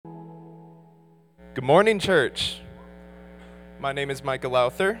Good morning, church. My name is Micah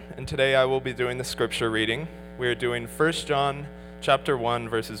Lowther, and today I will be doing the scripture reading. We are doing 1 John chapter 1,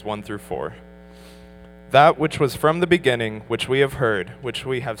 verses 1 through 4. That which was from the beginning, which we have heard, which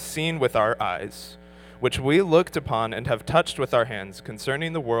we have seen with our eyes, which we looked upon and have touched with our hands,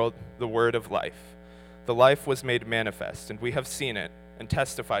 concerning the word of life. The life was made manifest, and we have seen it, and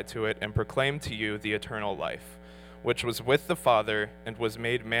testified to it, and proclaimed to you the eternal life, which was with the Father, and was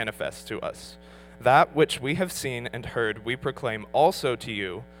made manifest to us. That which we have seen and heard we proclaim also to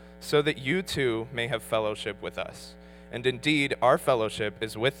you, so that you too may have fellowship with us. And indeed, our fellowship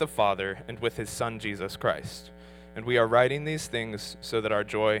is with the Father and with his Son Jesus Christ. And we are writing these things so that our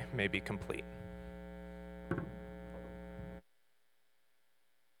joy may be complete.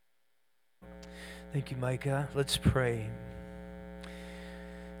 Thank you, Micah. Let's pray.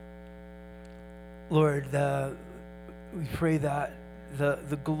 Lord, we pray that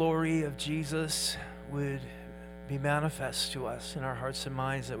the glory of Jesus would be manifest to us in our hearts and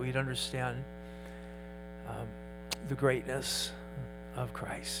minds, that we'd understand the greatness of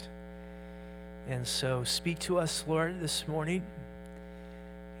Christ. And so speak to us, Lord, this morning.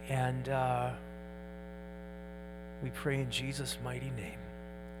 And we pray in Jesus' mighty name.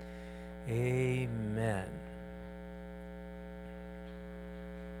 Amen.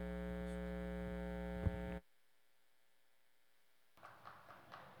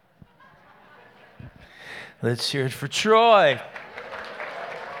 Let's hear it for Troy.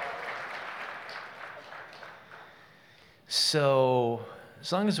 So,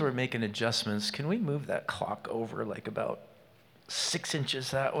 as long as we're making adjustments, can we move that clock over like about 6 inches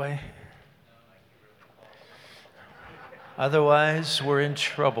that way? Otherwise, we're in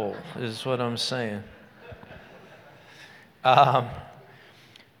trouble, is what I'm saying.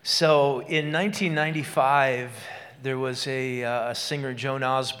 So, in 1995, there was a singer, Joan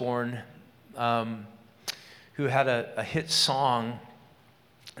Osborne, who had a hit song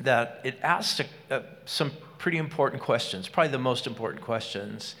that it asked some pretty important questions, probably the most important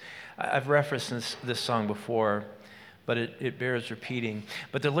questions. I've referenced this song before, but it bears repeating.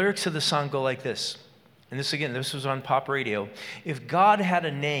 But the lyrics of the song go like this, and this was on pop radio. If God had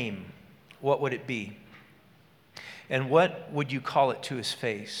a name, what would it be? And what would you call it to his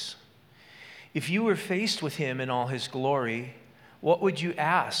face? If you were faced with him in all his glory, what would you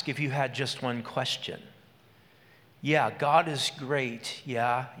ask if you had just one question? Yeah, God is great.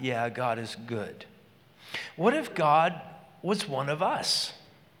 Yeah, God is good. What if God was one of us?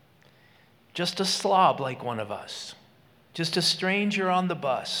 Just a slob like one of us. Just a stranger on the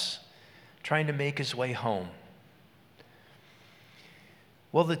bus trying to make his way home.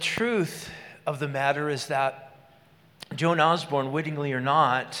 Well, the truth of the matter is that Joan Osborne, wittingly or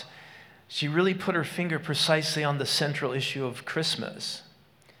not, she really put her finger precisely on the central issue of Christmas,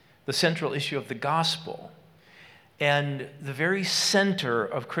 the central issue of the gospel. And the very center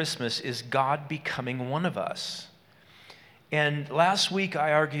of Christmas is God becoming one of us. And last week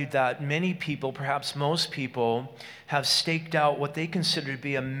I argued that many people, perhaps most people, have staked out what they consider to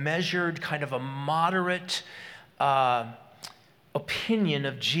be a measured, kind of a moderate opinion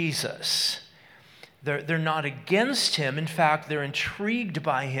of Jesus. They're not against him. In fact, they're intrigued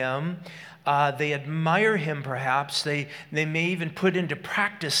by him. They admire him, perhaps. They may even put into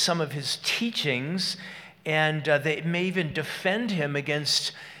practice some of his teachings. And they may even defend him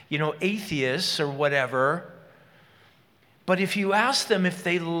against, atheists or whatever. But if you ask them if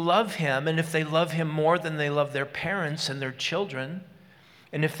they love him, and if they love him more than they love their parents and their children,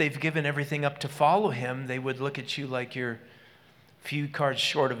 and if they've given everything up to follow him, they would look at you like you're a few cards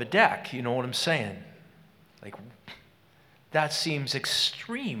short of a deck. You know what I'm saying? Like, that seems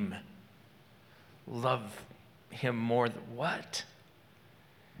extreme. Love him more than what?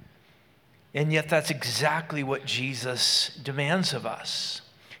 And yet that's exactly what Jesus demands of us.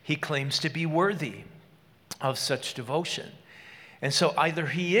 He claims to be worthy of such devotion. And so either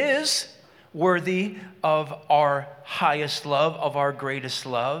he is worthy of our highest love, of our greatest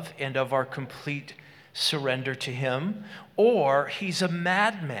love, and of our complete surrender to him, or he's a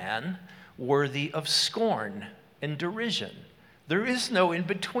madman worthy of scorn and derision. There is no in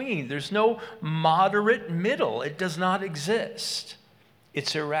between. There's no moderate middle. It does not exist.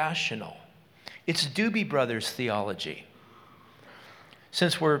 It's irrational. It's Doobie Brothers theology.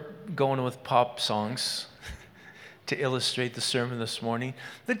 Since we're going with pop songs to illustrate the sermon this morning,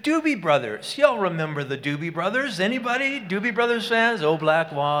 the Doobie Brothers. Y'all remember the Doobie Brothers? Anybody? Doobie Brothers fans? Oh,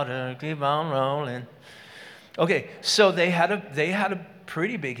 black water, keep on rolling. Okay, so they had a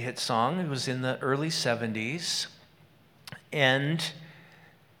pretty big hit song. It was in the early 70s. And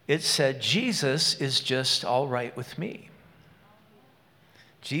it said, Jesus is just all right with me.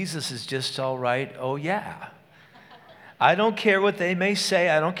 Jesus is just all right, oh yeah. I don't care what they may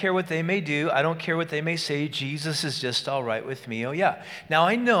say. I don't care what they may do. I don't care what they may say. Jesus is just all right with me. Oh, yeah. Now,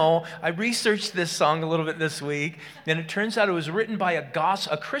 I know I researched this song a little bit this week, and it turns out it was written by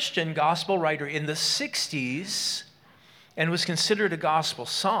a Christian gospel writer in the 60s and was considered a gospel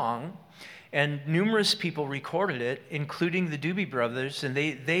song. And numerous people recorded it, including the Doobie Brothers, and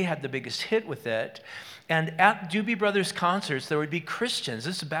they had the biggest hit with it. And at Doobie Brothers concerts, there would be Christians.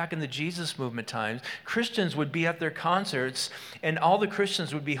 This is back in the Jesus movement times. Christians would be at their concerts, and all the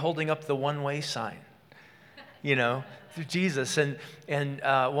Christians would be holding up the one-way sign, through Jesus. And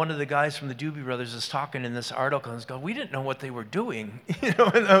one of the guys from the Doobie Brothers is talking in this article and is going, we didn't know what they were doing, when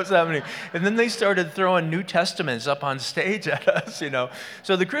that was happening. And then they started throwing New Testaments up on stage at us,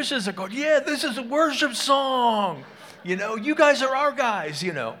 So the Christians are going, yeah, this is a worship song. You guys are our guys,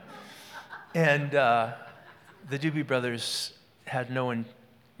 And the Doobie Brothers had no,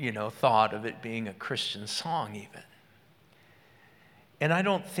 thought of it being a Christian song even. And I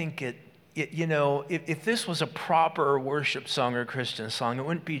don't think if this was a proper worship song or Christian song, it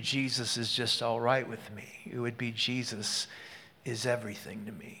wouldn't be Jesus is just all right with me. It would be Jesus is everything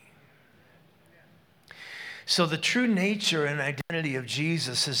to me. So the true nature and identity of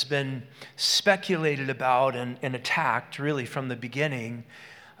Jesus has been speculated about and attacked really from the beginning.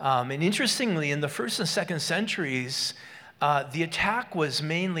 And interestingly, in the first and second centuries, the attack was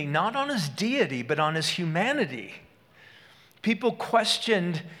mainly not on his deity, but on his humanity. People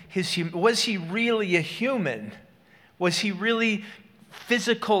questioned was he really a human? Was he really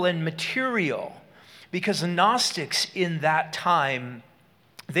physical and material? Because the Gnostics in that time,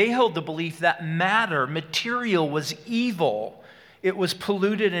 they held the belief that material was evil. It was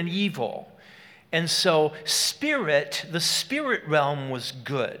polluted and evil. And so the spirit realm was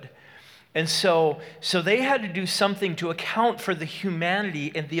good. And so they had to do something to account for the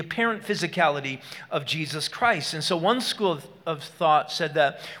humanity and the apparent physicality of Jesus Christ. And so one school of thought said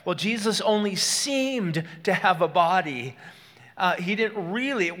that, well, Jesus only seemed to have a body.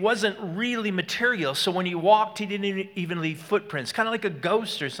 It wasn't really material. So when he walked, he didn't even leave footprints, kind of like a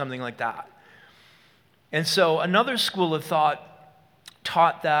ghost or something like that. And so another school of thought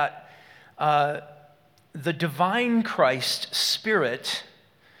taught that the divine Christ spirit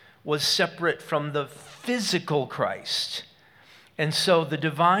was separate from the physical Christ. And so the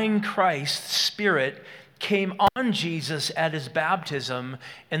divine Christ spirit came on Jesus at his baptism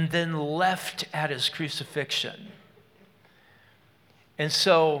and then left at his crucifixion. And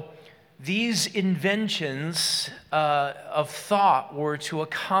so these inventions of thought were to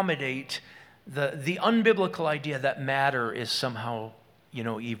accommodate the unbiblical idea that matter is somehow,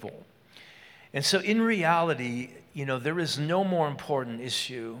 evil. And so in reality, there is no more important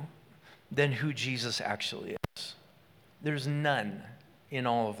issue than who Jesus actually is. There's none in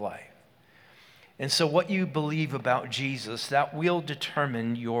all of life. And so what you believe about Jesus, that will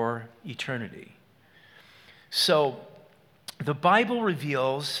determine your eternity. So the Bible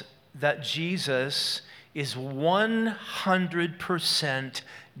reveals that Jesus is 100%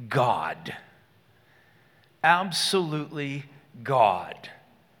 God. Absolutely God.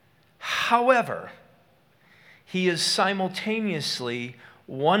 However, he is simultaneously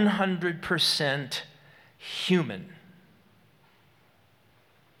 100% human.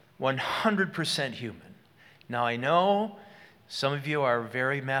 100% human. Now I know some of you are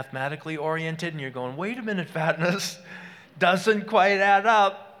very mathematically oriented and you're going, wait a minute, fatness, doesn't quite add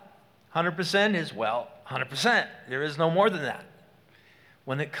up. 100% is, 100%. There is no more than that.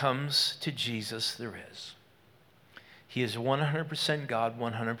 When it comes to Jesus, there is. He is 100% God,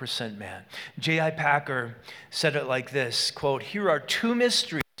 100% man. J.I. Packer said it like this, quote, here are two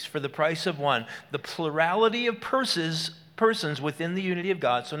mysteries for the price of one. The plurality of persons within the unity of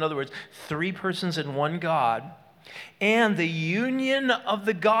God. So in other words, three persons in one God. And the union of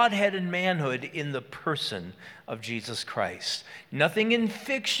the Godhead and manhood in the person of Jesus Christ. Nothing in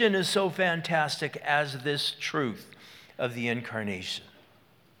fiction is so fantastic as this truth of the incarnation.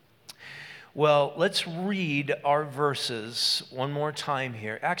 Well, let's read our verses one more time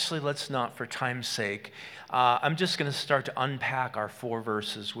here. Actually, let's not for time's sake. I'm just going to start to unpack our 4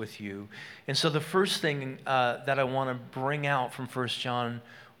 verses with you. And so the first thing that I want to bring out from 1 John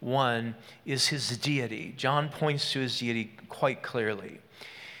 1 is his deity. John points to his deity quite clearly.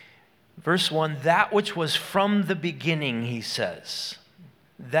 Verse 1, that which was from the beginning, he says.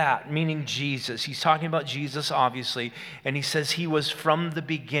 That, meaning Jesus. He's talking about Jesus, obviously, and he says he was from the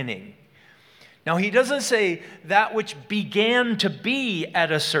beginning. Now, he doesn't say that which began to be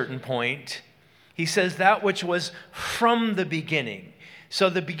at a certain point. He says that which was from the beginning. So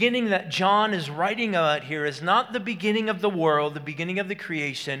the beginning that John is writing about here is not the beginning of the world, the beginning of the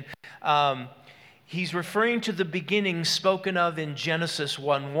creation. He's referring to the beginning spoken of in Genesis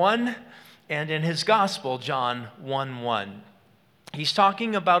 1:1 and in his gospel, John 1:1. He's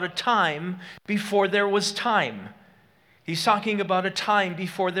talking about a time before there was time. He's talking about a time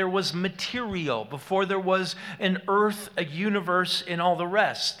before there was material, before there was an earth, a universe, and all the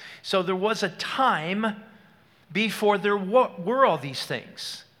rest. So there was a time before there were all these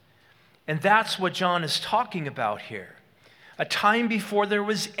things. And that's what John is talking about here. A time before there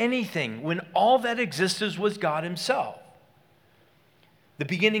was anything, when all that existed was God himself. The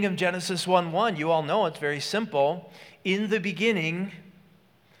beginning of Genesis 1:1, you all know it's very simple. In the beginning,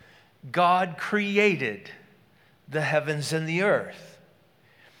 God created the heavens and the earth.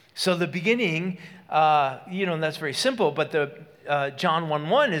 So the beginning, that's very simple, but John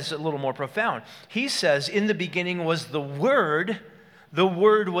 1:1 is a little more profound. He says, in the beginning was the Word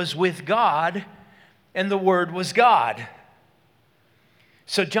was with God, and the Word was God.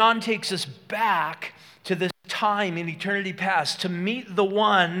 So John takes us back to this time in eternity past to meet the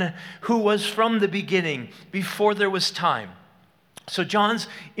one who was from the beginning, before there was time. So John's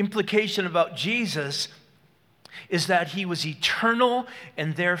implication about Jesus is that he was eternal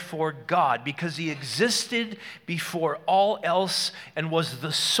and therefore God, because he existed before all else and was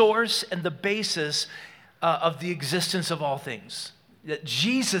the source and the basis of the existence of all things. That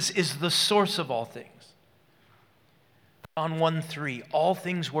Jesus is the source of all things. John 1:3, all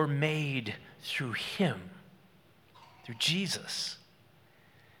things were made through him, through Jesus.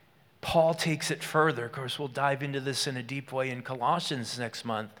 Paul takes it further. Of course, we'll dive into this in a deep way in Colossians next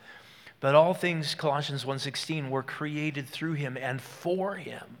month. But all things, Colossians 1:16, were created through him and for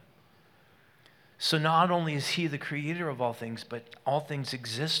him. So not only is he the creator of all things, but all things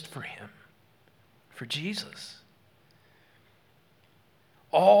exist for him, for Jesus.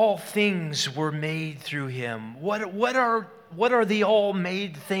 All things were made through him. What are the all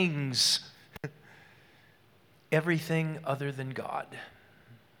made things? Everything other than God.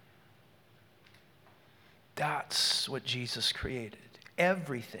 That's what Jesus created.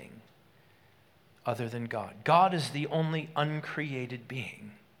 Everything other than God. God is the only uncreated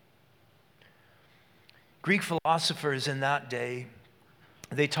being. Greek philosophers in that day,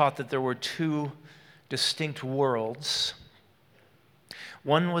 they taught that there were two distinct worlds.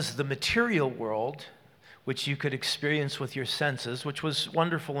 One was the material world, which you could experience with your senses, which was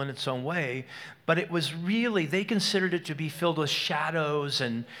wonderful in its own way, but it was really, they considered it to be filled with shadows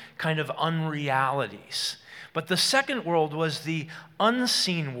and kind of unrealities. But the second world was the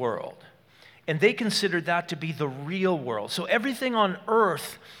unseen world. And they considered that to be the real world. So everything on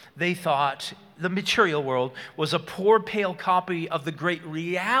earth, they thought, the material world, was a poor, pale copy of the great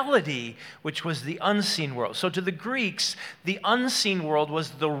reality, which was the unseen world. So to the Greeks, the unseen world was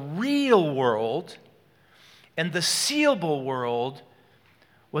the real world, and the seeable world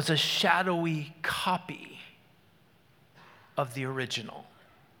was a shadowy copy of the original.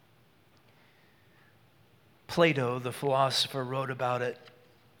 Plato, the philosopher, wrote about it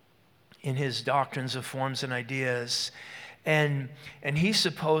in his Doctrines of Forms and Ideas. And he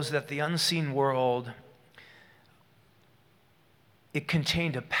supposed that the unseen world, it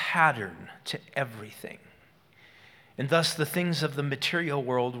contained a pattern to everything. And thus the things of the material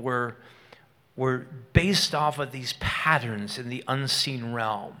world were based off of these patterns in the unseen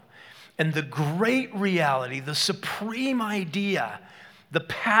realm. And the great reality, the supreme idea, the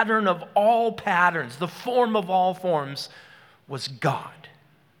pattern of all patterns, the form of all forms, was God.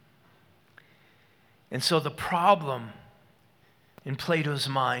 And so the problem in Plato's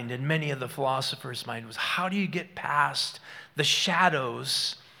mind and many of the philosophers' mind was, how do you get past the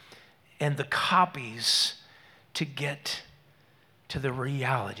shadows and the copies to get to the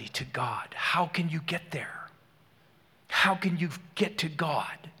reality, to God? How can you get there? How can you get to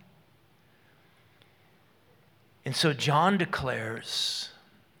God? And so John declares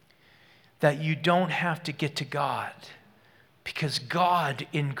that you don't have to get to God, because God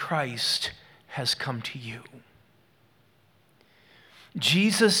in Christ has come to you.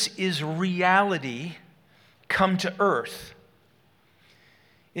 Jesus is reality come to earth.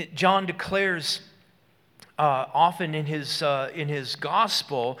 John declares often in his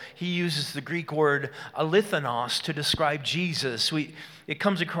gospel, he uses the Greek word alithanos to describe Jesus. It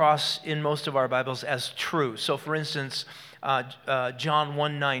comes across in most of our Bibles as true. So for instance, John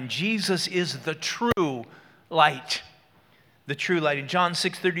 1:9, Jesus is the true light. The true light. In John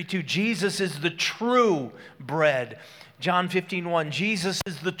 6:32, Jesus is the true bread. John 15:1, Jesus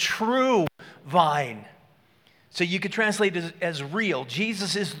is the true vine. So you could translate it as real.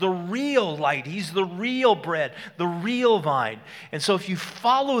 Jesus is the real light. He's the real bread, the real vine. And so if you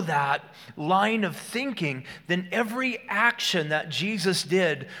follow that line of thinking, then every action that Jesus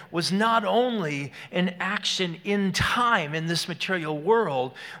did was not only an action in time in this material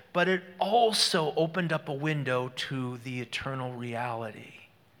world, but it also opened up a window to the eternal reality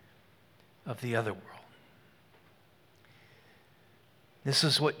of the other world. This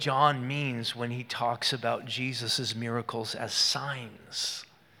is what John means when he talks about Jesus' miracles as signs.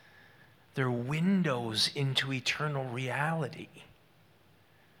 They're windows into eternal reality.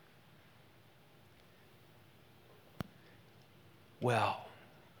 Well,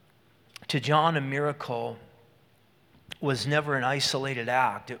 to John, a miracle was never an isolated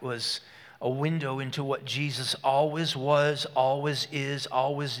act. It was a window into what Jesus always was, always is,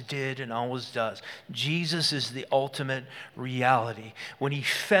 always did, and always does. Jesus is the ultimate reality. When he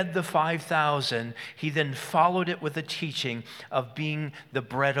fed the 5,000, he then followed it with a teaching of being the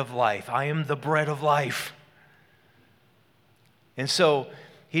bread of life. I am the bread of life. And so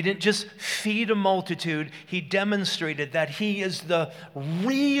he didn't just feed a multitude, he demonstrated that he is the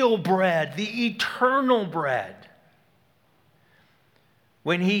real bread, the eternal bread.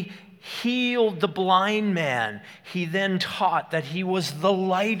 When he healed the blind man, he then taught that he was the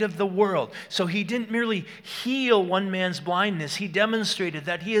light of the world. So he didn't merely heal one man's blindness, he demonstrated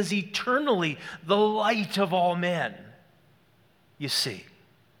that he is eternally the light of all men. You see,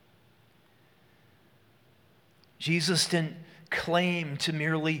 Jesus didn't claim to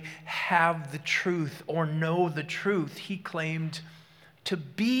merely have the truth or know the truth. He claimed to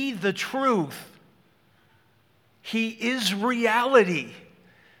be the truth. He is reality.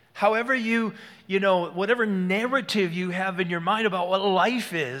 However whatever narrative you have in your mind about what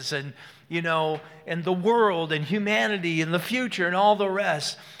life is and the world and humanity and the future and all the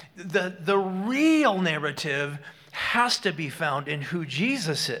rest, the real narrative has to be found in who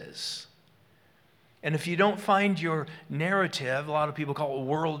Jesus is. And if you don't find your narrative, a lot of people call it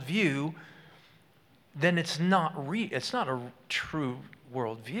worldview, then it's not a true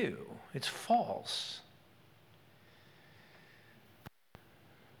worldview. It's false.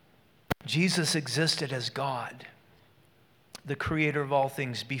 Jesus existed as God, the creator of all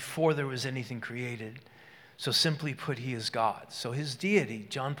things, before there was anything created. So simply put, he is God. So his deity,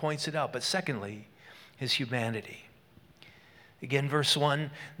 John points it out. But secondly, his humanity. Again, verse 1,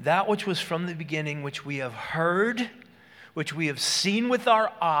 that which was from the beginning, which we have heard, which we have seen with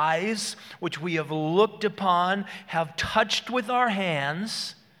our eyes, which we have looked upon, have touched with our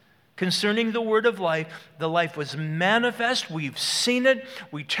hands, concerning the word of life, the life was manifest. We've seen it.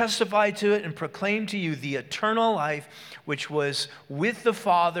 We testify to it and proclaim to you the eternal life, which was with the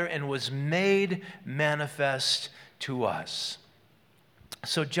Father and was made manifest to us.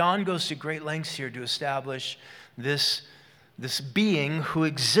 So John goes to great lengths here to establish this being who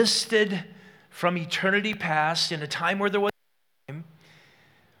existed from eternity past in a time where there was time,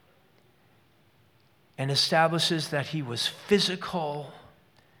 and establishes that he was physical,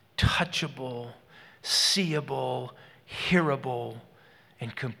 touchable, seeable, hearable,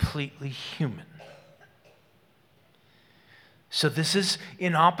 and completely human. So this is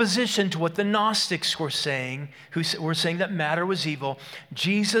in opposition to what the Gnostics were saying, who were saying that matter was evil.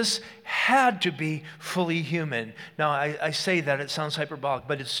 Jesus had to be fully human. Now, I say that, it sounds hyperbolic,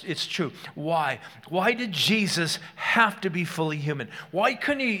 but it's true. Why? Why did Jesus have to be fully human? Why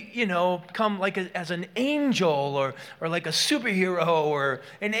couldn't he, come as an angel or like a superhero or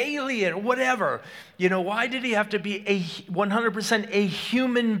an alien or whatever? Why did he have to be 100% a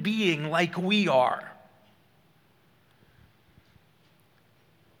human being like we are?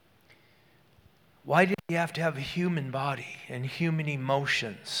 Why did he have to have a human body and human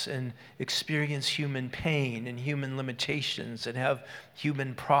emotions and experience human pain and human limitations and have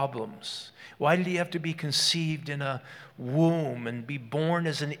human problems? Why did he have to be conceived in a womb and be born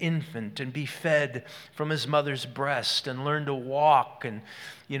as an infant and be fed from his mother's breast and learn to walk and,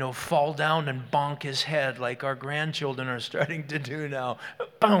 fall down and bonk his head like our grandchildren are starting to do now?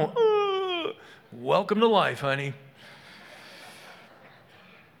 Welcome to life, honey.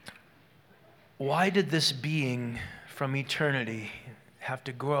 Why did this being from eternity have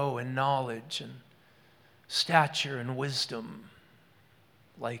to grow in knowledge and stature and wisdom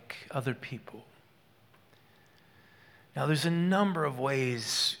like other people? Now, there's a number of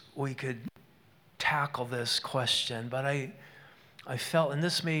ways we could tackle this question, but I felt, and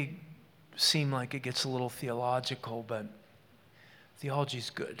this may seem like it gets a little theological, but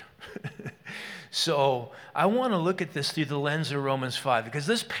theology's good. So I want to look at this through the lens of Romans 5, because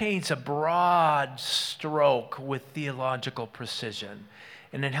this paints a broad stroke with theological precision.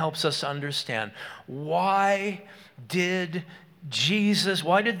 And it helps us understand why did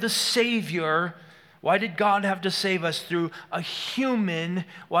the Savior, why did God have to save us through a human?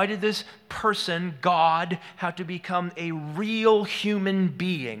 Why did this person, God, have to become a real human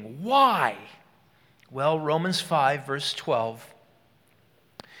being? Why? Well, Romans 5, verse 12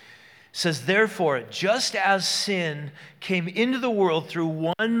 says, therefore, just as sin came into the world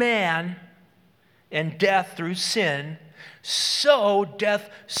through one man and death through sin, so death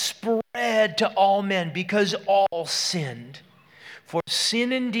spread to all men because all sinned. For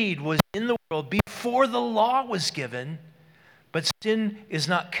sin indeed was in the world before the law was given, but sin is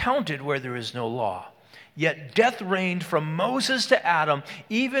not counted where there is no law. Yet death reigned from Moses to Adam,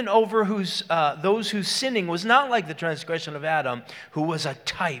 even over those whose sinning was not like the transgression of Adam, who was a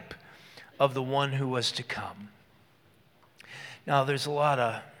type of the one who was to come. Now, there's a lot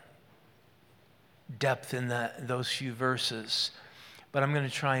of depth in those few verses, but I'm going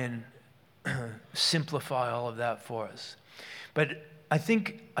to try and simplify all of that for us. But I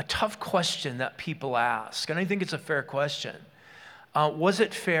think a tough question that people ask, and I think it's a fair question, was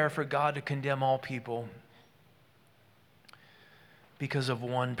it fair for God to condemn all people because of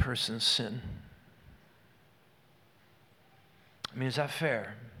one person's sin? I mean, is that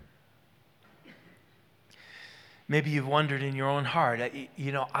fair? Maybe you've wondered in your own heart,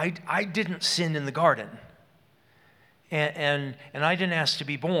 I didn't sin in the garden. And I didn't ask to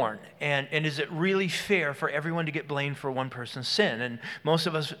be born. And is it really fair for everyone to get blamed for one person's sin? And most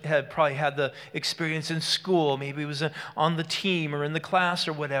of us have probably had the experience in school. Maybe it was on the team or in the class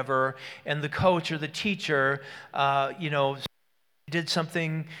or whatever. And the coach or the teacher, did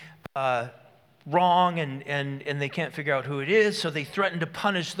something wrong and they can't figure out who it is, so they threaten to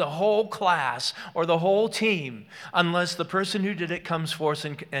punish the whole class or the whole team unless the person who did it comes forth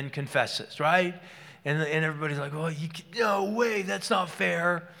and confesses, right? And everybody's like, oh, no way, that's not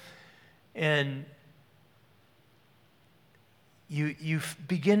fair. And you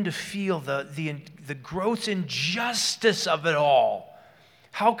begin to feel the gross injustice of it all.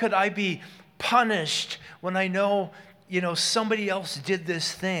 How could I be punished when I know somebody else did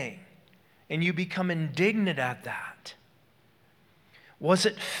this thing? And you become indignant at that. Was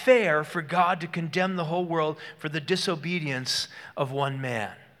it fair for God to condemn the whole world for the disobedience of one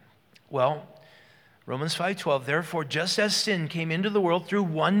man? Well, Romans 5:12, therefore, just as sin came into the world through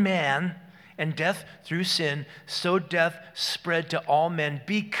one man, and death through sin, so death spread to all men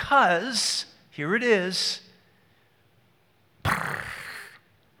because, here it is,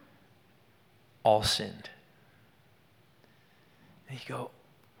 all sinned. And you go,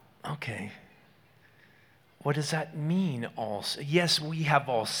 okay, what does that mean? Yes, we have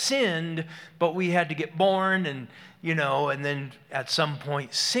all sinned, but we had to get born and then at some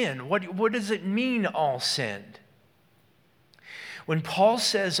point sin. What does it mean, all sinned? When Paul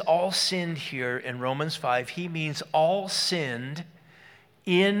says all sinned here in Romans 5, he means all sinned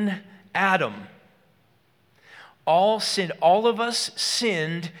in Adam. All sinned. All of us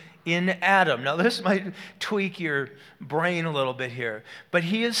sinned in Adam. Now, this might tweak your brain a little bit here, but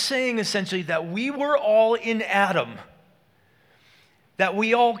he is saying essentially that we were all in Adam, that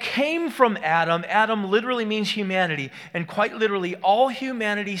we all came from Adam. Adam literally means humanity, and quite literally, all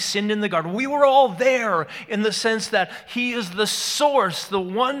humanity sinned in the garden. We were all there in the sense that he is the source, the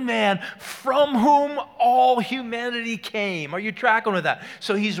one man from whom all humanity came. Are you tracking with that?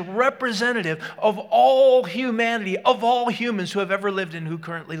 So he's representative of all humanity, of all humans who have ever lived and who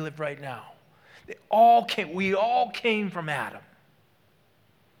currently live right now. We all came from Adam.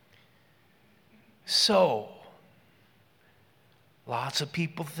 So, lots of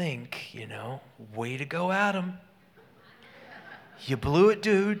people think, way to go, Adam. You blew it,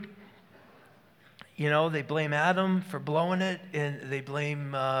 dude. They blame Adam for blowing it, and they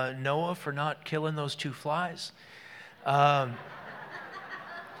blame Noah for not killing those 2 flies. And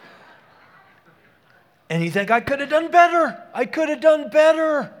you think, I could have done better. I could have done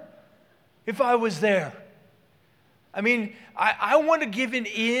better if I was there. I mean, I want to given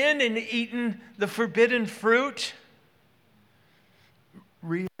in and eaten the forbidden fruit.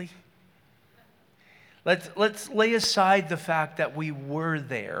 Really? Let's lay aside the fact that we were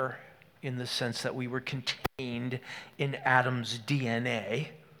there in the sense that we were contained in Adam's DNA.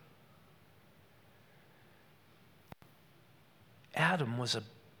 Adam was a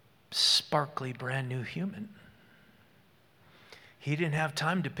sparkly brand new human. He didn't have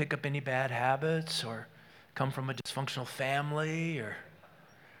time to pick up any bad habits or come from a dysfunctional family or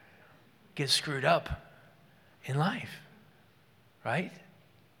get screwed up in life, right?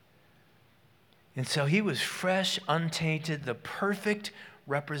 And so he was fresh, untainted, the perfect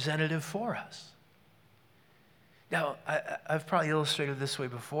representative for us. Now, I've probably illustrated this way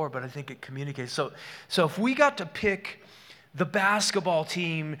before, but I think it communicates. So if we got to pick the basketball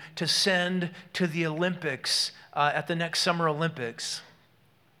team to send to the Olympics at the next Summer Olympics,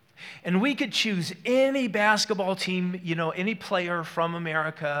 and we could choose any basketball team, any player from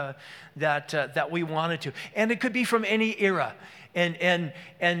America that we wanted to, and it could be from any era. And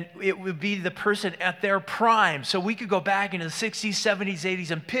it would be the person at their prime. So we could go back into the 60s, 70s, 80s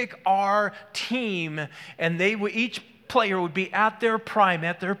and pick our team, and each player would be at their prime,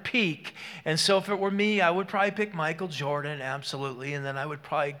 at their peak. And so if it were me, I would probably pick Michael Jordan, absolutely, and then I would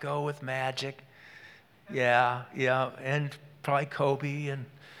probably go with Magic. Yeah, and probably Kobe and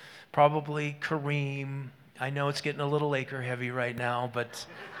probably Kareem. I know it's getting a little Laker heavy right now, but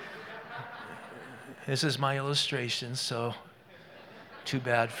this is my illustration, so too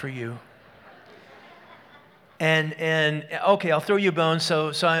bad for you. And okay, I'll throw you a bone.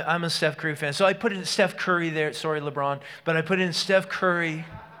 So I'm a Steph Curry fan. So I put in Steph Curry there. Sorry, LeBron, but I put in Steph Curry.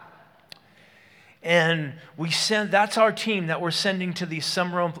 And that's our team that we're sending to the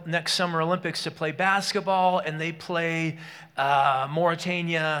next Summer Olympics to play basketball, and they play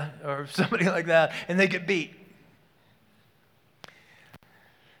Mauritania or somebody like that, and they get beat.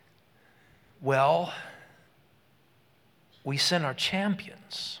 Well, we sent our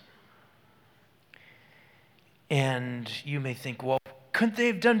champions. And you may think, well, couldn't they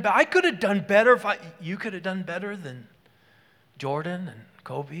have done better? I could have done better you could have done better than Jordan and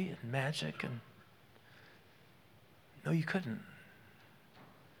Kobe and Magic. No, you couldn't.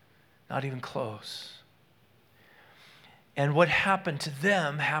 Not even close. And what happened to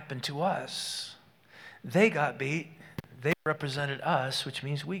them happened to us. They got beat. They represented us, which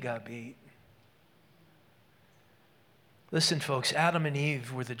means we got beat. Listen, folks, Adam and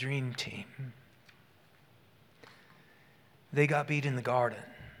Eve were the dream team. They got beat in the garden.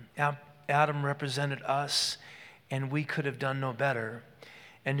 Adam represented us, and we could have done no better.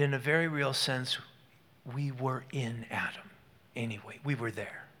 And in a very real sense, we were in Adam anyway. We were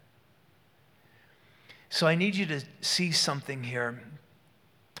there. So I need you to see something here.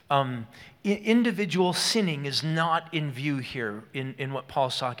 Individual sinning is not in view here in what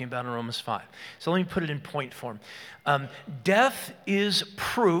Paul's talking about in Romans 5. So let me put it in point form. Death is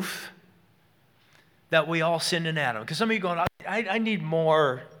proof that we all sinned in Adam. Because some of you are going, I need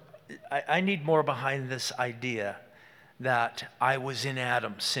more. I need more behind this idea that I was in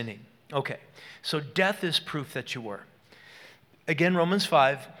Adam sinning. Okay, so death is proof that you were. Again, Romans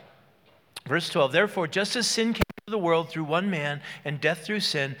 5, verse 12. Therefore, just as sin came into the world through one man, and death through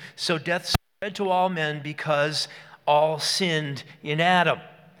sin, so death spread to all men because all sinned in Adam.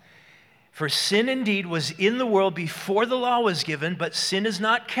 For sin indeed was in the world before the law was given, but sin is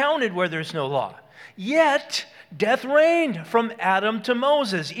not counted where there's no law. Yet death reigned from Adam to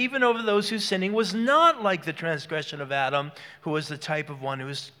Moses, even over those whose sinning was not like the transgression of Adam, who was the type of one who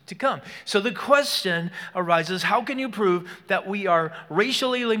is to come. So the question arises, how can you prove that we are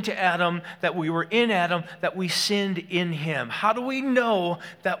racially linked to Adam, that we were in Adam, that we sinned in him? How do we know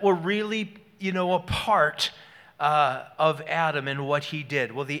that we're really, a part of Adam and what he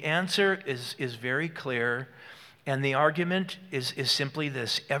did? Well, the answer is very clear, and the argument is simply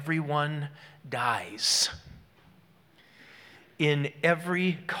this: everyone dies. In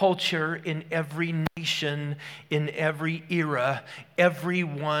every culture, in every nation, in every era,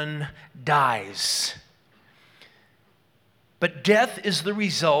 everyone dies. But death is the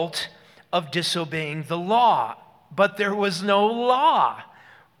result of disobeying the law. But there was no law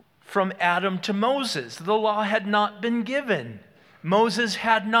from Adam to Moses. The law had not been given. Moses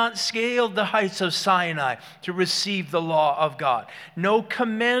had not scaled the heights of Sinai to receive the law of God. No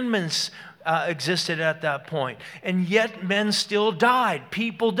commandments existed at that point. And yet men still died.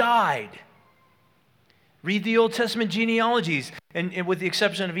 People died. Read the Old Testament genealogies, and with the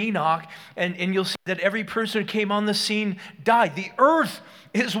exception of Enoch, and you'll see that every person who came on the scene died. The earth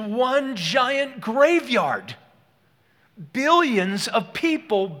is one giant graveyard. Billions of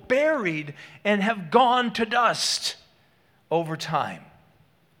people buried and have gone to dust over time.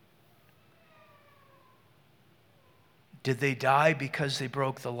 Did they die because they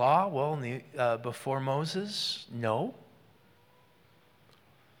broke the law? Well, before Moses, no.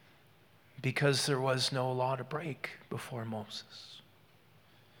 Because there was no law to break before Moses.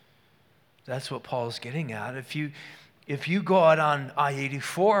 That's what Paul's getting at. If you go out on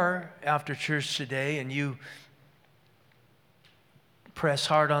I-84 after church today and you press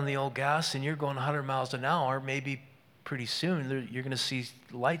hard on the old gas and you're going 100 miles an hour, maybe pretty soon you're going to see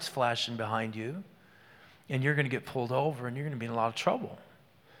lights flashing behind you. And you're going to get pulled over and you're going to be in a lot of trouble.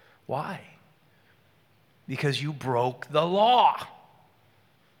 Why? Because you broke the law.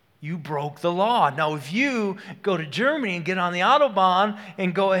 You broke the law. Now, if you go to Germany and get on the Autobahn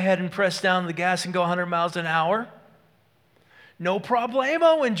and go ahead and press down the gas and go 100 miles an hour, no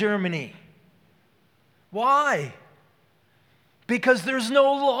problemo in Germany. Why? Because there's no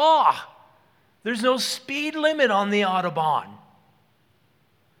law. There's no speed limit on the Autobahn.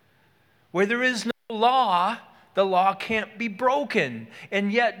 Where there is no law, the law can't be broken.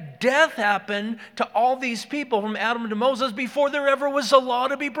 And yet death happened to all these people from Adam to Moses before there ever was a law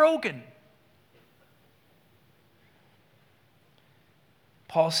to be broken.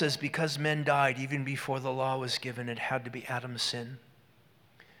 Paul says because men died even before the law was given, it had to be Adam's sin,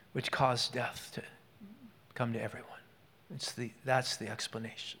 which caused death to come to everyone. That's the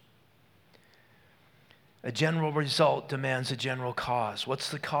explanation. A general result demands a general cause. What's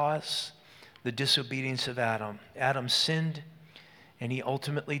the cause? The disobedience of Adam. Adam sinned, and he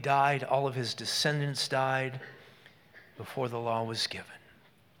ultimately died. All of his descendants died before the law was given.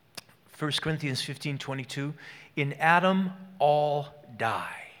 1 Corinthians 15:22, in Adam all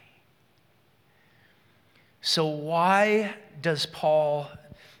die. So why does Paul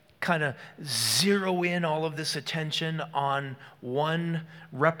kind of zero in all of this attention on one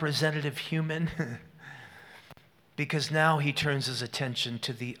representative human? Because now he turns his attention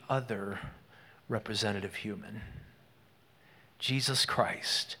to the other representative human, Jesus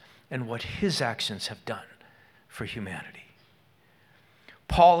Christ, and what his actions have done for humanity.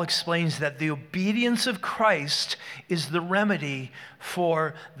 Paul explains that the obedience of Christ is the remedy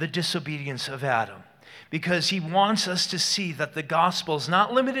for the disobedience of Adam, because he wants us to see that the gospel is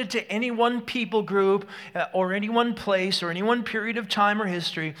not limited to any one people group or any one place or any one period of time or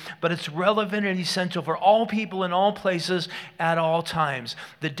history, but it's relevant and essential for all people in all places at all times.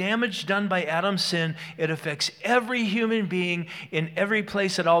 The damage done by Adam's sin, it affects every human being in every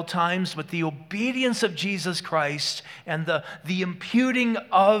place at all times, but the obedience of Jesus Christ and the imputing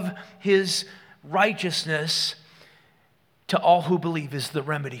of his righteousness to all who believe is the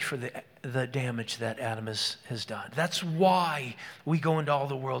remedy for the damage that Adam has done. That's why we go into all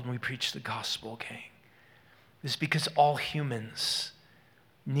the world and we preach the gospel, okay? It's because all humans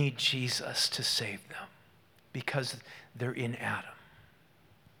need Jesus to save them, because they're in Adam.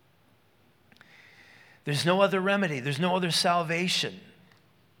 There's no other remedy. There's no other salvation.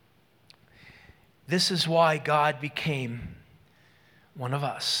 This is why God became one of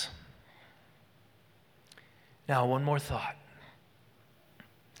us. Now, one more thought,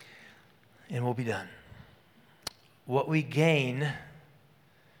 and we'll be done. What we gain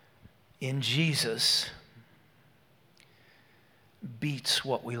in Jesus beats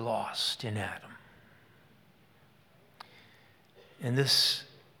what we lost in Adam. And there's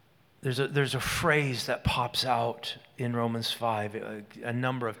a phrase that pops out in Romans 5 a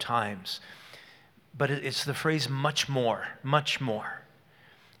number of times, but it's the phrase much more, much more.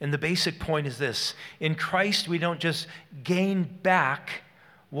 And the basic point is this: in Christ, we don't just gain back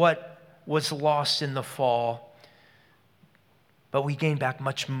what was lost in the fall, but we gain back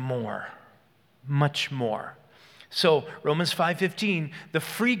much more, much more. So Romans 5:15, the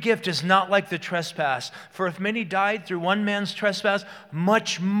free gift is not like the trespass. For if many died through one man's trespass,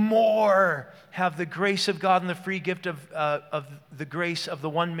 much more have the grace of God and the free gift of the grace of the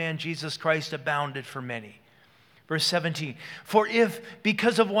one man, Jesus Christ, abounded for many. Verse 17, for if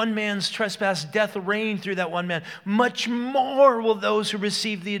because of one man's trespass death reigned through that one man, much more will those who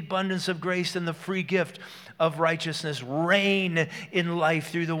receive the abundance of grace and the free gift of righteousness reign in life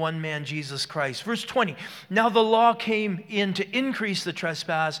through the one man, Jesus Christ. Verse 20, now the law came in to increase the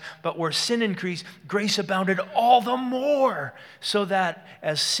trespass, but where sin increased, grace abounded all the more, so that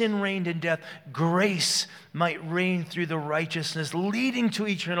as sin reigned in death, grace might reign through the righteousness leading to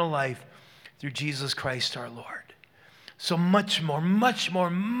eternal life through Jesus Christ our Lord. So much more, much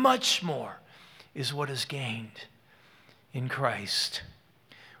more, much more is what is gained in Christ.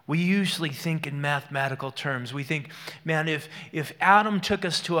 We usually think in mathematical terms. We think, man, if Adam took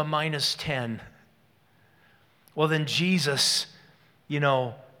us to a -10, well then Jesus,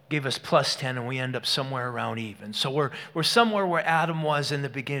 gave us +10 and we end up somewhere around even. So we're somewhere where Adam was in the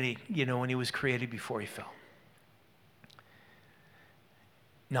beginning, when he was created before he fell.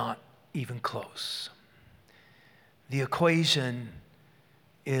 Not even close. The equation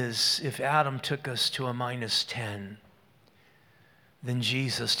is if Adam took us to a -10, then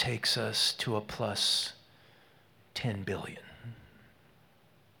Jesus takes us to a +10 billion.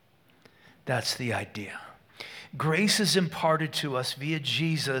 That's the idea. Grace is imparted to us via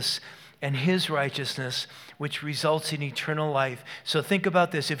Jesus and his righteousness, which results in eternal life. So think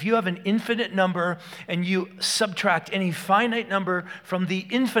about this. If you have an infinite number and you subtract any finite number from the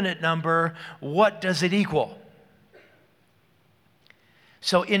infinite number, what does it equal?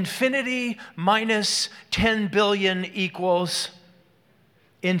 So infinity minus 10 billion equals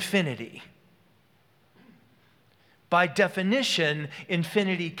infinity. By definition,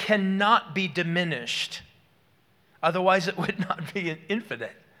 infinity cannot be diminished. Otherwise, it would not be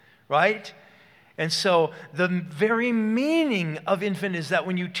infinite, right? And so the very meaning of infinite is that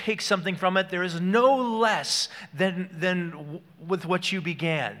when you take something from it, there is no less than with what you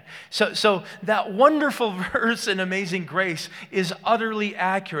began. So that wonderful verse in Amazing Grace is utterly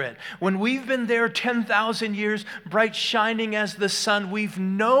accurate. When we've been there 10,000 years, bright shining as the sun, we've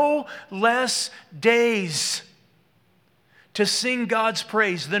no less days to sing God's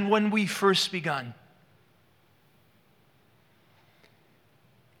praise than when we first begun.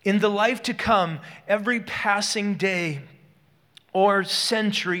 In the life to come, every passing day or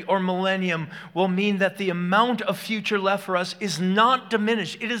century or millennium will mean that the amount of future left for us is not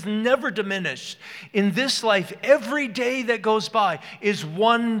diminished. It is never diminished. In this life, every day that goes by is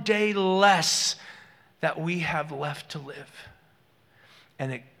one day less that we have left to live.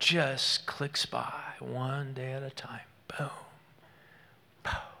 And it just clicks by one day at a time. Boom,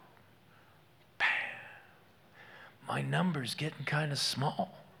 boom, bam. My number's getting kind of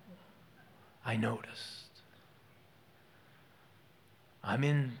small. I noticed. I'm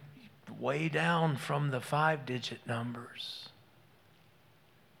in way down from the 5-digit numbers.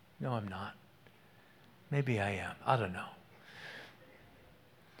 No, I'm not. Maybe I am. I don't know.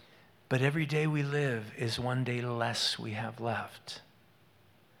 But every day we live is one day less we have left.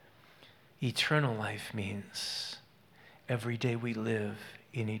 Eternal life means every day we live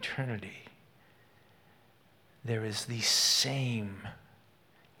in eternity, there is the same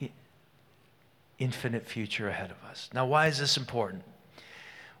infinite future ahead of us. Now, why is this important?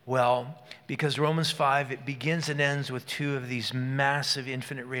 Well, because Romans 5, it begins and ends with two of these massive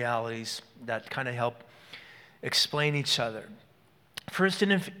infinite realities that kind of help explain each other. First,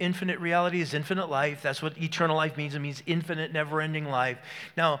 an infinite reality is infinite life. That's what eternal life means. It means infinite, never-ending life.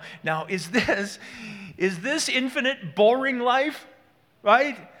 Now, is this infinite, boring life?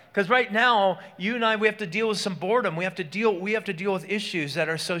 Right? Because right now, you and I, we have to deal with some boredom. We have to deal with issues that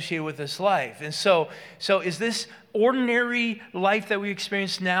are associated with this life. And so is this ordinary life that we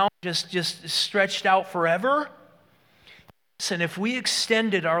experience now just stretched out forever? And if we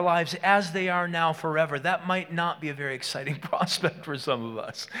extended our lives as they are now forever, that might not be a very exciting prospect for some of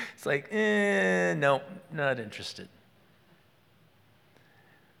us. It's like, no, not interested.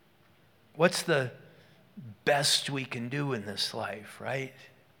 What's the best we can do in this life, right?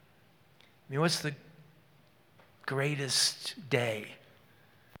 I mean, what's the greatest day?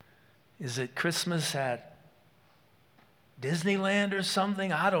 Is it Christmas at Disneyland or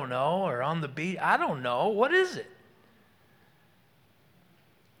something? I don't know. Or on the beach? I don't know. What is it?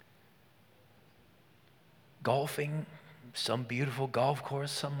 Golfing, some beautiful golf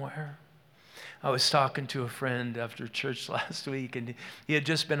course somewhere. I was talking to a friend after church last week, and he had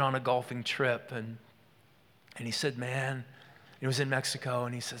just been on a golfing trip, and he said, man, he was in Mexico,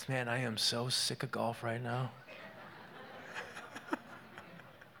 and he says, man, I am so sick of golf right now.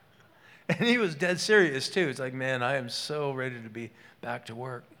 And he was dead serious, too. It's like, man, I am so ready to be back to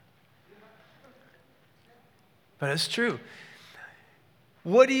work. But it's true.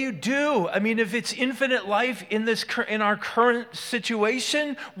 What do you do? I mean, if it's infinite life in our current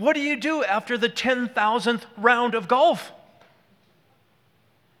situation, what do you do after the 10,000th round of golf?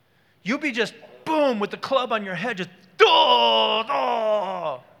 You'll be just, boom, with the club on your head, just, duh,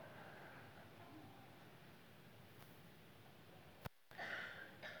 duh.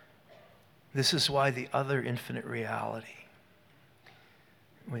 This is why the other infinite reality,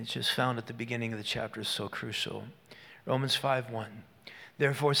 which is found at the beginning of the chapter, is so crucial. Romans 5:1.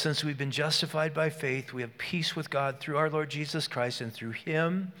 Therefore, since we've been justified by faith, we have peace with God through our Lord Jesus Christ, and through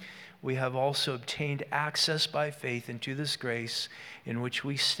him we have also obtained access by faith into this grace in which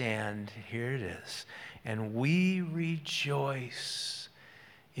we stand. Here it is. And we rejoice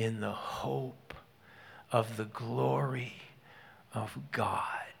in the hope of the glory of God.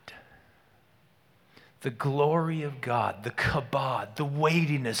 The glory of God, the kabod, the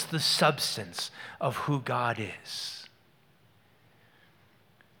weightiness, the substance of who God is.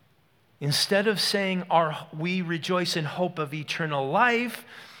 Instead of saying we rejoice in hope of eternal life,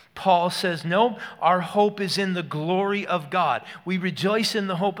 Paul says, no, our hope is in the glory of God. We rejoice in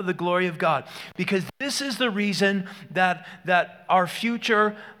the hope of the glory of God. Because this is the reason that our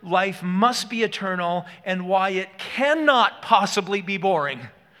future life must be eternal and why it cannot possibly be boring.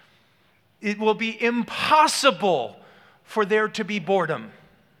 It will be impossible for there to be boredom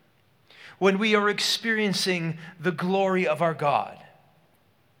when we are experiencing the glory of our God.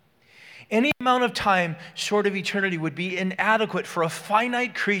 Any amount of time short of eternity would be inadequate for a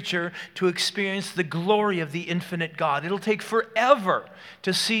finite creature to experience the glory of the infinite God. It'll take forever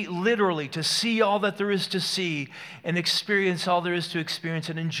to see, literally, to see all that there is to see and experience all there is to experience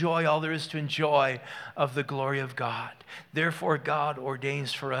and enjoy all there is to enjoy of the glory of God. Therefore, God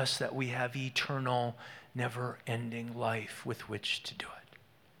ordains for us that we have eternal, never-ending life with which to do it.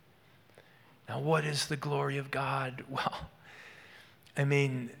 Now, what is the glory of God? Well,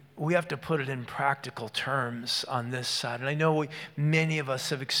 we have to put it in practical terms on this side. And I know many of us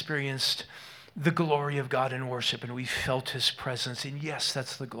have experienced the glory of God in worship, and we felt his presence. And yes,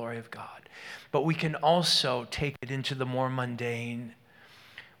 that's the glory of God. But we can also take it into the more mundane.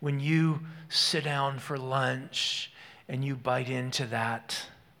 When you sit down for lunch and you bite into that,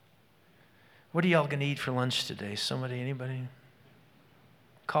 what are y'all going to eat for lunch today? Somebody, anybody?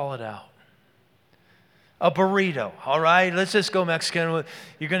 Call it out. A burrito, all right? Let's just go Mexican.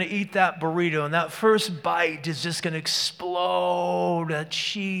 You're going to eat that burrito, and that first bite is just going to explode the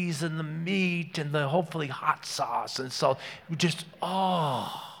cheese and the meat and the hopefully hot sauce and salt. Just,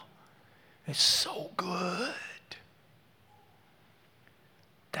 it's so good.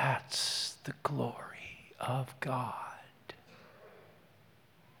 That's the glory of God.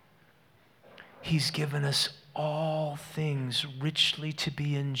 He's given us all things richly to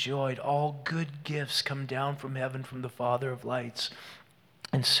be enjoyed. All good gifts come down from heaven from the Father of lights.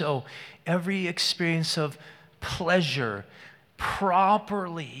 And so every experience of pleasure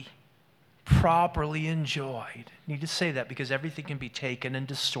properly enjoyed. I need to say that because everything can be taken and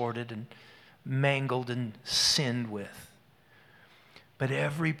distorted and mangled and sinned with. But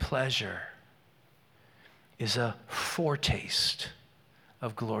every pleasure is a foretaste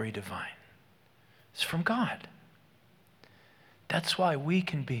of glory divine. It's from God. That's why we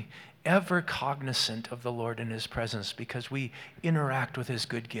can be ever cognizant of the Lord and his presence, because we interact with his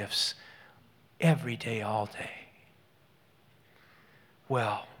good gifts every day, all day.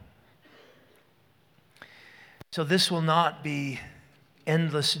 Well, so this will not be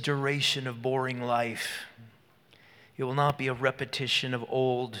endless duration of boring life. It will not be a repetition of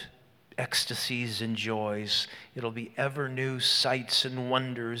old ecstasies and joys. It'll be ever new sights and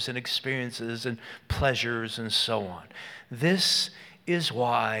wonders and experiences and pleasures and so on. This is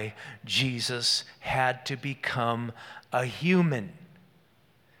why Jesus had to become a human.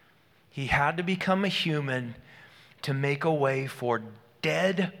 He had to become a human to make a way for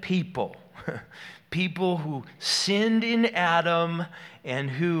dead people, people who sinned in Adam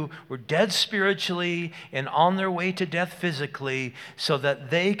and who were dead spiritually and on their way to death physically, so that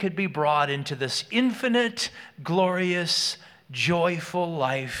they could be brought into this infinite, glorious, joyful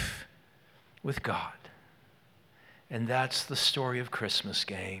life with God. And that's the story of Christmas,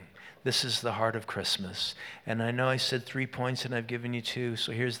 gang. This is the heart of Christmas. And I know I said 3 points and I've given you 2,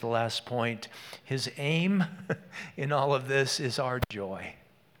 so here's the last point. His aim in all of this is our joy.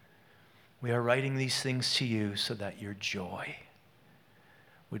 We are writing these things to you so that your joy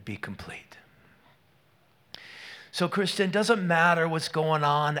would be complete. So, Christian, it doesn't matter what's going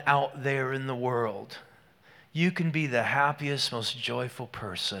on out there in the world. You can be the happiest, most joyful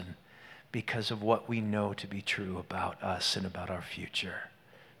person because of what we know to be true about us and about our future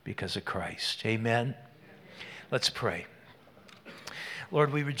because of Christ. Amen? Let's pray.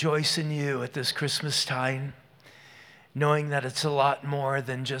 Lord, we rejoice in you at this Christmas time, knowing that it's a lot more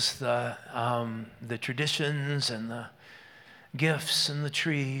than just the traditions and the gifts and the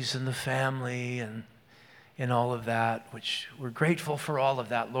trees and the family and all of that, which we're grateful for all of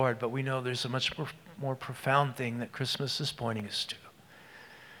that, Lord, but we know there's a much more profound thing that Christmas is pointing us to.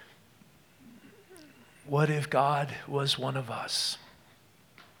 What if God was one of us?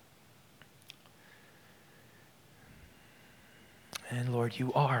 And Lord,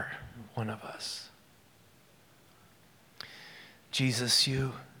 you are one of us. Jesus,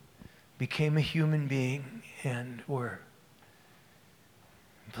 you became a human being and were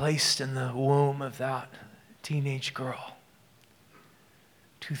placed in the womb of that teenage girl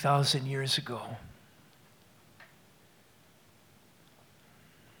 2,000 years ago.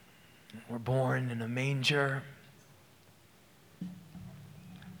 Were born in a manger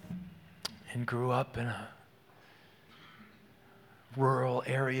and grew up in a rural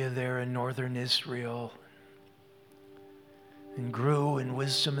area there in northern Israel, and grew in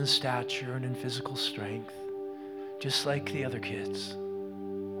wisdom and stature and in physical strength, just like the other kids.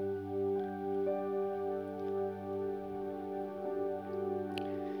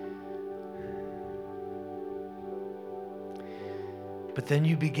 But then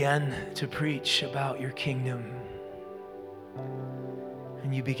you began to preach about your kingdom,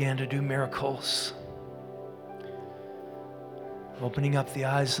 and you began to do miracles. opening up the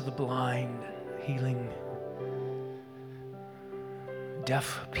eyes of the blind, healing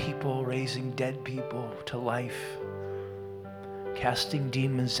deaf people, raising dead people to life, casting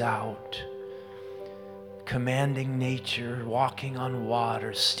demons out, commanding nature, walking on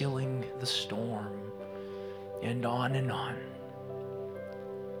water, stilling the storm, and on and on.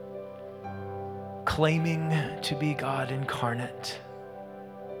 Claiming to be God incarnate.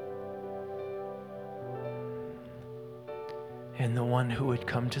 And the one who would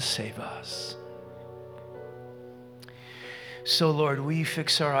come to save us. So, Lord, we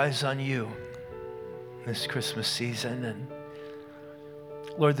fix our eyes on you this Christmas season. And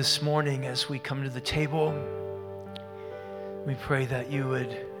Lord, this morning as we come to the table, we pray that you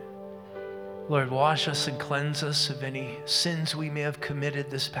would, Lord, wash us and cleanse us of any sins we may have committed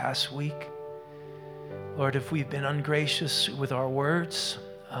this past week. Lord, if we've been ungracious with our words,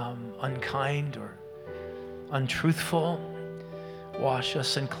 unkind or untruthful, wash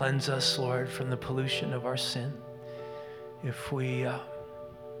us and cleanse us, Lord, from the pollution of our sin. If we,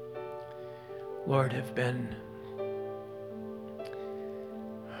 Lord, have been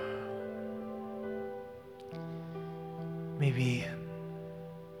maybe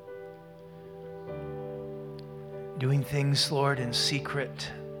doing things, Lord, in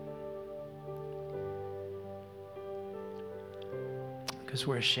secret because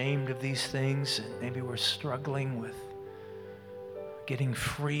we're ashamed of these things, and maybe we're struggling with getting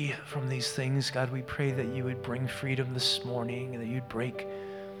free from these things. God, we pray that you would bring freedom this morning, and that you'd break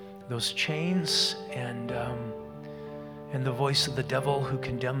those chains and the voice of the devil who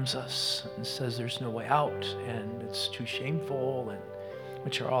condemns us and says there's no way out and it's too shameful, and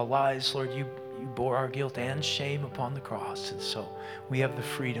which are all lies. Lord, you bore our guilt and shame upon the cross, and so we have the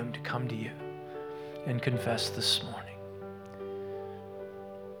freedom to come to you and confess this morning.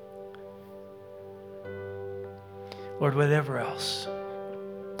 Lord, whatever else,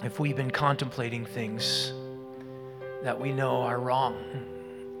 if we've been contemplating things that we know are wrong,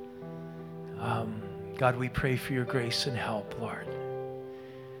 God, we pray for your grace and help, Lord,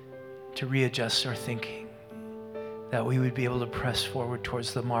 to readjust our thinking, that we would be able to press forward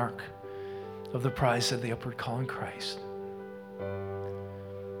towards the mark of the prize of the upward call in Christ.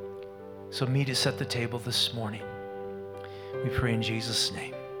 So meet us at the table this morning. We pray in Jesus'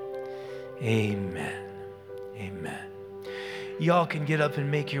 name. Amen. Amen. Y'all can get up and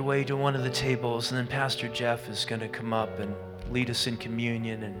make your way to one of the tables, and then Pastor Jeff is going to come up and lead us in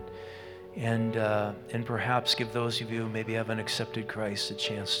communion and perhaps give those of you who maybe haven't accepted Christ a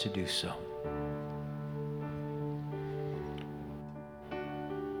chance to do so.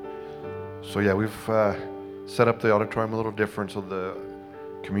 So yeah, we've set up the auditorium a little different, so the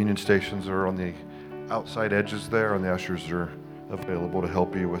communion stations are on the outside edges there, and the ushers are available to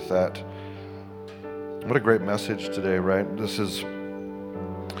help you with that. What a great message today, right? This is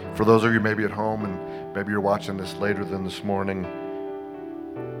for those of you maybe at home, and maybe you're watching this later than this morning,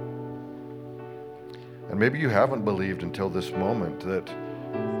 and maybe you haven't believed until this moment that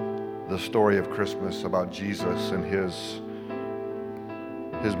the story of Christmas about Jesus and his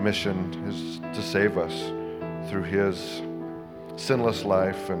mission is to save us through his sinless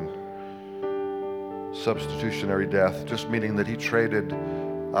life and substitutionary death, just meaning that he traded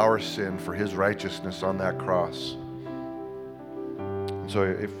our sin for his righteousness on that cross. And so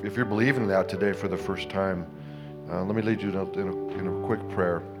if you're believing that today for the first time, let me lead you in a quick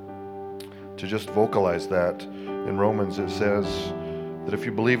prayer to just vocalize that. In Romans it says that if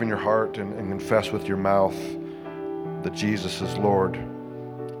you believe in your heart and confess with your mouth that Jesus is Lord,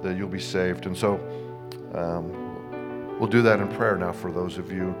 that you'll be saved. And so we'll do that in prayer now for those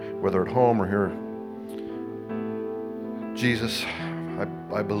of you, whether at home or here. Jesus,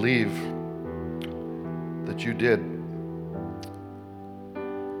 I believe that you did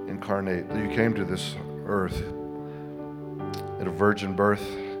incarnate, that you came to this earth at a virgin birth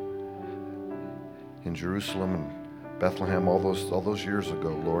in Jerusalem and Bethlehem all those years ago,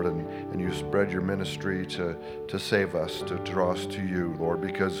 Lord, and you spread your ministry to save us, to draw us to you, Lord,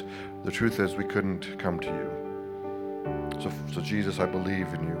 because the truth is we couldn't come to you. So Jesus, I believe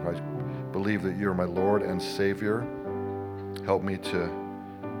in you. I believe that you're my Lord and Savior. Help me to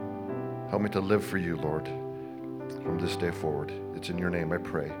live for you, Lord, from this day forward. It's in your name I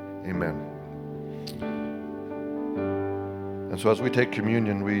pray. Amen. And so as we take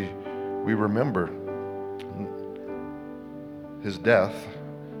communion, we remember his death,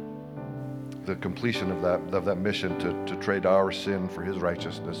 the completion of that mission to trade our sin for his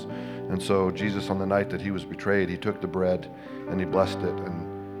righteousness. And so Jesus, on the night that he was betrayed, he took the bread and he blessed it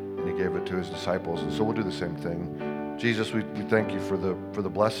and he gave it to his disciples. And so we'll do the same thing. Jesus, we thank you for the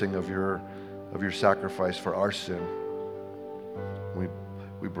blessing of your sacrifice for our sin. We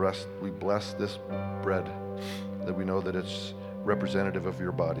bless this bread, that we know that it's representative of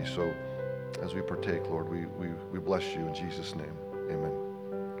your body. So as we partake, Lord, we bless you in Jesus' name. Amen.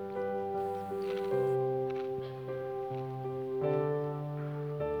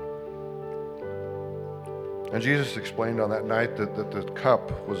 And Jesus explained on that night that the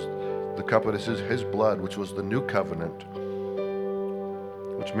cup was the cup that is his blood, which was the new covenant,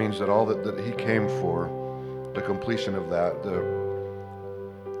 which means that all that he came for, the completion of that, the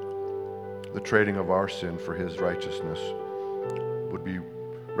trading of our sin for his righteousness, would be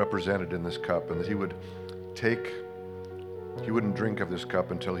represented in this cup, and that he wouldn't drink of this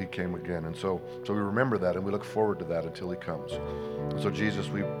cup until he came again. And so we remember that, and we look forward to that until he comes. And so Jesus,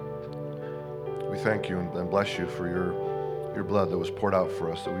 we thank you and bless you for your blood that was poured out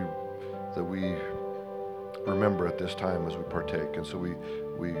for us, that we remember at this time as we partake. And so we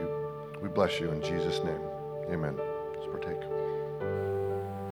bless you in Jesus' name. Amen. Let's partake.